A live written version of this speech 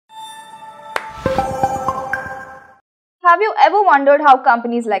you ever wondered how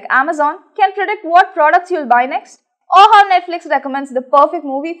companies like Amazon can predict what products you'll buy next? Or how Netflix recommends the perfect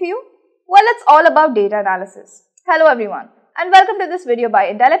movie for you? Well, it's all about data analysis. Hello everyone, and welcome to this video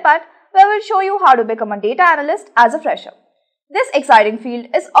by Intellipaat, where we'll show you how to become a data analyst as a fresher. This exciting field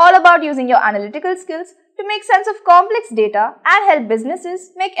is all about using your analytical skills to make sense of complex data and help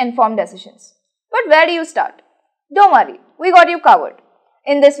businesses make informed decisions. But where do you start? Don't worry, we got you covered.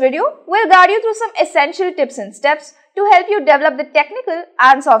 In this video, we'll guide you through some essential tips and steps to help you develop the technical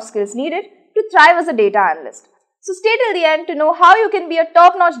and soft skills needed to thrive as a data analyst. So stay till the end to know how you can be a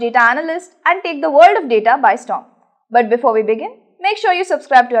top-notch data analyst and take the world of data by storm. But before we begin, make sure you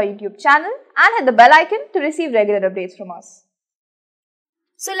subscribe to our YouTube channel and hit the bell icon to receive regular updates from us.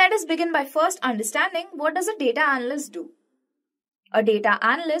 So let us begin by first understanding what does a data analyst do. A data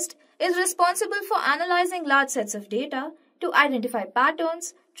analyst is responsible for analyzing large sets of data to identify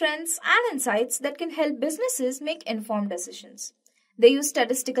patterns, trends, and insights that can help businesses make informed decisions. They use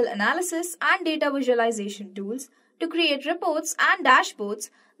statistical analysis and data visualization tools to create reports and dashboards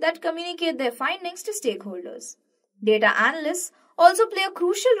that communicate their findings to stakeholders. Data analysts also play a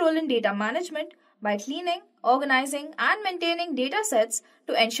crucial role in data management by cleaning, organizing, and maintaining data sets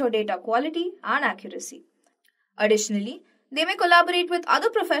to ensure data quality and accuracy. Additionally, they may collaborate with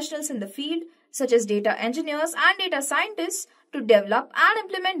other professionals in the field, such as data engineers and data scientists, to develop and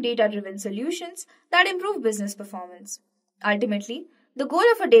implement data-driven solutions that improve business performance. Ultimately, the goal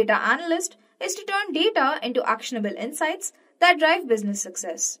of a data analyst is to turn data into actionable insights that drive business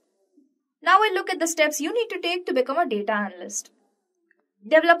success. Now we'll look at the steps you need to take to become a data analyst.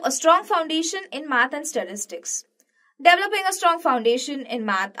 Develop a strong foundation in math and statistics. Developing a strong foundation in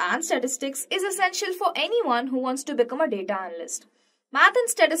math and statistics is essential for anyone who wants to become a data analyst. Math and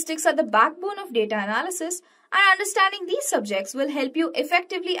statistics are the backbone of data analysis, and understanding these subjects will help you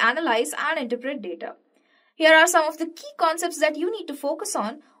effectively analyze and interpret data. Here are some of the key concepts that you need to focus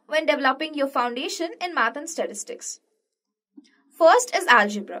on when developing your foundation in math and statistics. First is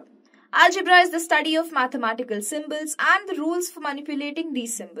algebra. Algebra is the study of mathematical symbols and the rules for manipulating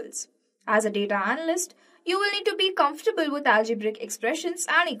these symbols. As a data analyst, you will need to be comfortable with algebraic expressions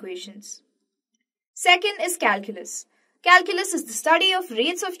and equations. Second is calculus. Calculus is the study of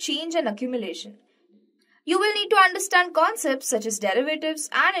rates of change and accumulation. You will need to understand concepts such as derivatives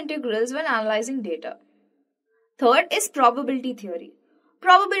and integrals when analyzing data. Third is probability theory.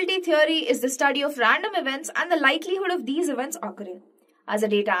 Probability theory is the study of random events and the likelihood of these events occurring. As a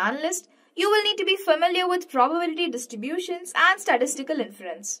data analyst, you will need to be familiar with probability distributions and statistical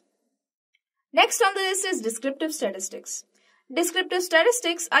inference. Next on the list is descriptive statistics. Descriptive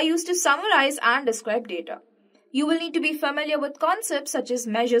statistics are used to summarize and describe data. You will need to be familiar with concepts such as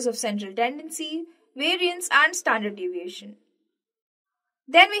measures of central tendency, variance, and standard deviation.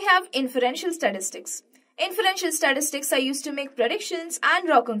 Then we have inferential statistics. Inferential statistics are used to make predictions and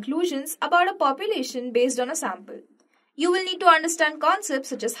draw conclusions about a population based on a sample. You will need to understand concepts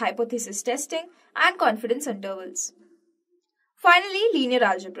such as hypothesis testing and confidence intervals. Finally, linear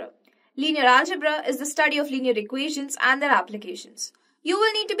algebra. Linear algebra is the study of linear equations and their applications. You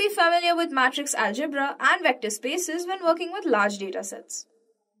will need to be familiar with matrix algebra and vector spaces when working with large data sets.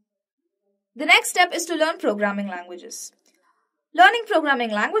 The next step is to learn programming languages. Learning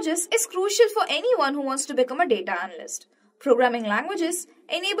programming languages is crucial for anyone who wants to become a data analyst. Programming languages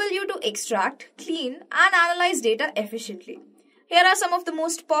enable you to extract, clean, and analyze data efficiently. Here are some of the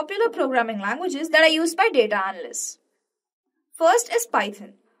most popular programming languages that are used by data analysts. First is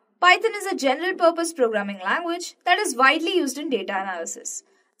Python. Python is a general-purpose programming language that is widely used in data analysis.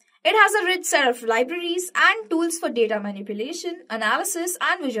 It has a rich set of libraries and tools for data manipulation, analysis,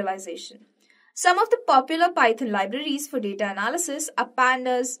 and visualization. Some of the popular Python libraries for data analysis are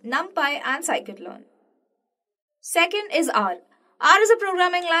Pandas, NumPy, and Scikit-learn. Second is R. R is a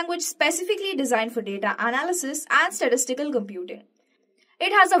programming language specifically designed for data analysis and statistical computing.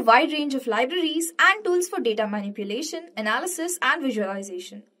 It has a wide range of libraries and tools for data manipulation, analysis, and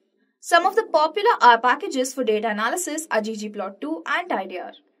visualization. Some of the popular R packages for data analysis are ggplot2 and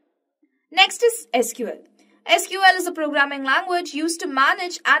tidyr. Next is SQL. SQL is a programming language used to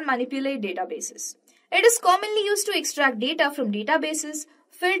manage and manipulate databases. It is commonly used to extract data from databases,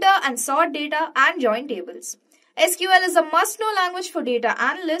 filter and sort data, and join tables. SQL is a must-know language for data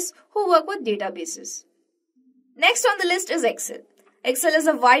analysts who work with databases. Next on the list is Excel. Excel is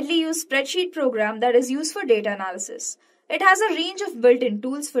a widely used spreadsheet program that is used for data analysis. It has a range of built-in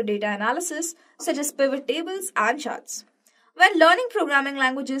tools for data analysis such as pivot tables and charts. When learning programming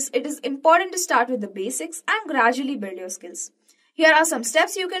languages, it is important to start with the basics and gradually build your skills. Here are some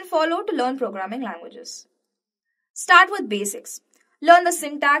steps you can follow to learn programming languages. Start with basics. Learn the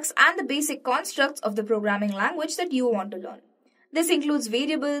syntax and the basic constructs of the programming language that you want to learn. This includes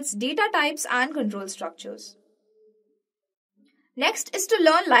variables, data types, and control structures. Next is to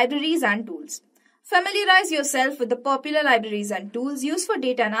learn libraries and tools. Familiarize yourself with the popular libraries and tools used for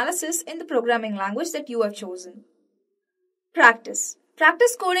data analysis in the programming language that you have chosen. Practice.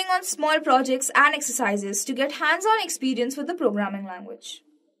 Practice coding on small projects and exercises to get hands-on experience with the programming language.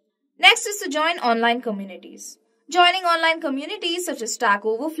 Next is to join online communities. Joining online communities such as Stack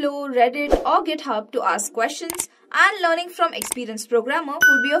Overflow, Reddit, or GitHub to ask questions and learning from experienced programmer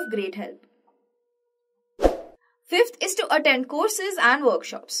would be of great help. Fifth is to attend courses and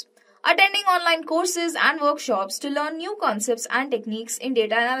workshops. Attending online courses and workshops to learn new concepts and techniques in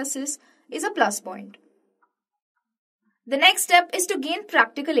data analysis is a plus point. The next step is to gain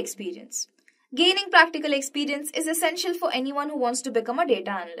practical experience. Gaining practical experience is essential for anyone who wants to become a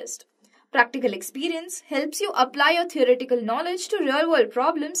data analyst. Practical experience helps you apply your theoretical knowledge to real-world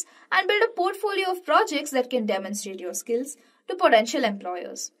problems and build a portfolio of projects that can demonstrate your skills to potential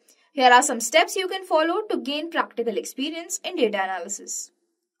employers. Here are some steps you can follow to gain practical experience in data analysis.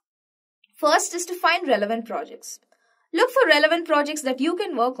 First is to find relevant projects. Look for relevant projects that you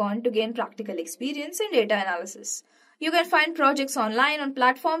can work on to gain practical experience in data analysis. You can find projects online on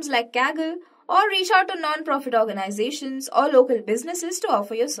platforms like Kaggle or reach out to non-profit organizations or local businesses to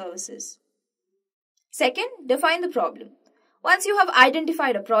offer your services. Second, define the problem. Once you have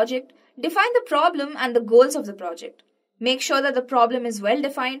identified a project, define the problem and the goals of the project. Make sure that the problem is well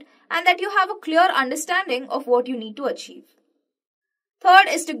defined and that you have a clear understanding of what you need to achieve. Third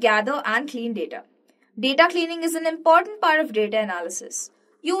is to gather and clean data. Data cleaning is an important part of data analysis.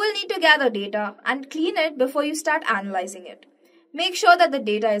 You will need to gather data and clean it before you start analyzing it. Make sure that the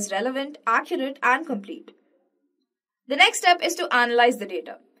data is relevant, accurate, and complete. The next step is to analyze the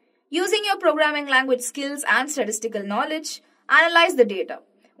data. Using your programming language skills and statistical knowledge, analyze the data,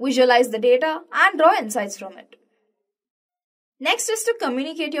 visualize the data, and draw insights from it. Next is to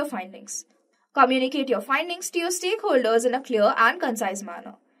communicate your findings. Communicate your findings to your stakeholders in a clear and concise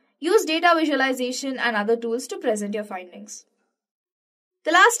manner. Use data visualization and other tools to present your findings.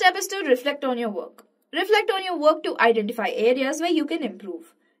 The last step is to reflect on your work. Reflect on your work to identify areas where you can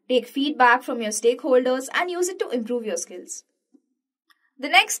improve. Take feedback from your stakeholders and use it to improve your skills. The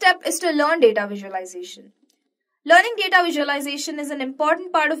next step is to learn data visualization. Learning data visualization is an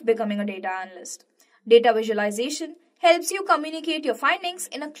important part of becoming a data analyst. Data visualization helps you communicate your findings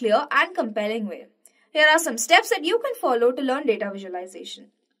in a clear and compelling way. Here are some steps that you can follow to learn data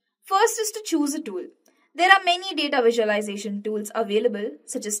visualization. First is to choose a tool. There are many data visualization tools available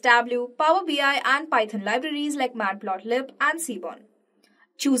such as Tableau, Power BI and Python libraries like Matplotlib and Seaborn.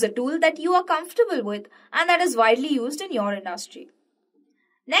 Choose a tool that you are comfortable with and that is widely used in your industry.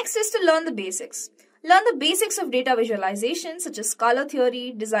 Next is to learn the basics. Learn the basics of data visualization such as color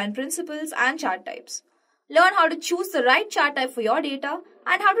theory, design principles and chart types. Learn how to choose the right chart type for your data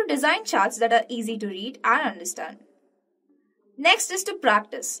and how to design charts that are easy to read and understand. Next is to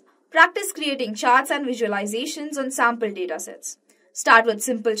practice. Practice creating charts and visualizations on sample datasets. Start with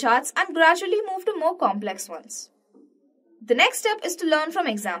simple charts and gradually move to more complex ones. The next step is to learn from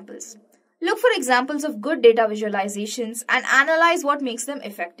examples. Look for examples of good data visualizations and analyze what makes them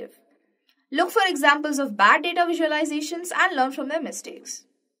effective. Look for examples of bad data visualizations and learn from their mistakes.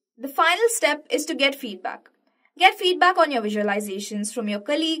 The final step is to get feedback. Get feedback on your visualizations from your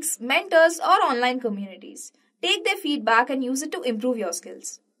colleagues, mentors, or online communities. Take their feedback and use it to improve your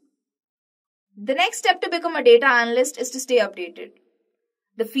skills. The next step to become a data analyst is to stay updated.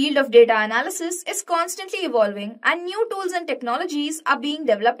 The field of data analysis is constantly evolving and new tools and technologies are being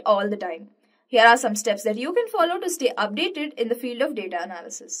developed all the time. Here are some steps that you can follow to stay updated in the field of data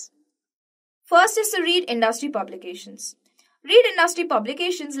analysis. First is to read industry publications. Read industry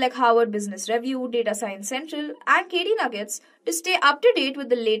publications like Harvard Business Review, Data Science Central, and KD Nuggets to stay up to date with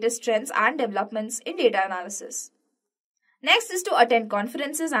the latest trends and developments in data analysis. Next is to attend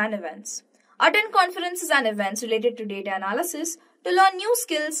conferences and events. Attend conferences and events related to data analysis to learn new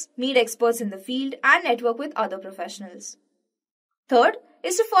skills, meet experts in the field, and network with other professionals. Third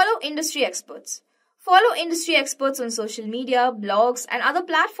is to follow industry experts. Follow industry experts on social media, blogs, and other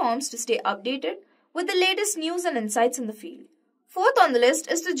platforms to stay updated with the latest news and insights in the field. Fourth on the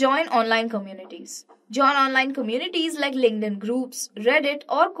list is to join online communities. Join online communities like LinkedIn groups, Reddit,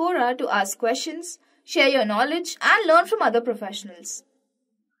 or Quora to ask questions, share your knowledge, and learn from other professionals.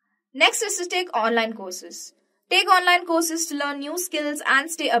 Next is to take online courses. Take online courses to learn new skills and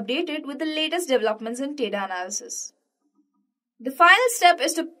stay updated with the latest developments in data analysis. The final step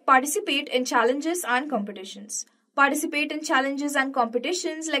is to participate in challenges and competitions. Participate in challenges and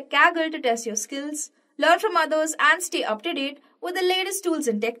competitions like Kaggle to test your skills, learn from others, and stay up to date with the latest tools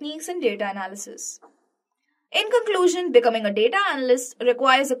and techniques in data analysis. In conclusion, becoming a data analyst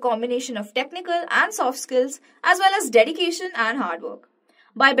requires a combination of technical and soft skills as well as dedication and hard work.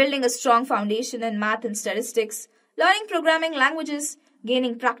 By building a strong foundation in math and statistics, learning programming languages,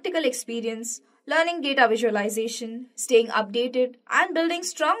 gaining practical experience, learning data visualization, staying updated, and building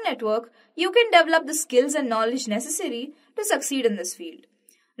strong network, you can develop the skills and knowledge necessary to succeed in this field.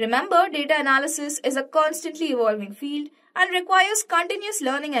 Remember, data analysis is a constantly evolving field and requires continuous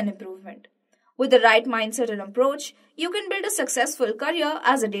learning and improvement. With the right mindset and approach, you can build a successful career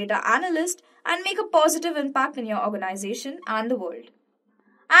as a data analyst and make a positive impact in your organization and the world.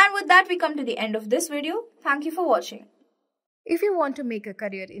 And with that, we come to the end of this video. Thank you for watching. If you want to make a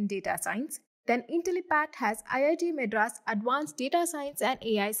career in data science, then Intellipaat has IIT Madras Advanced Data Science and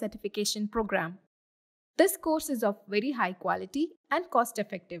AI Certification Program. This course is of very high quality and cost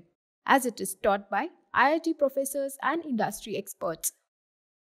effective, as it is taught by IIT professors and industry experts.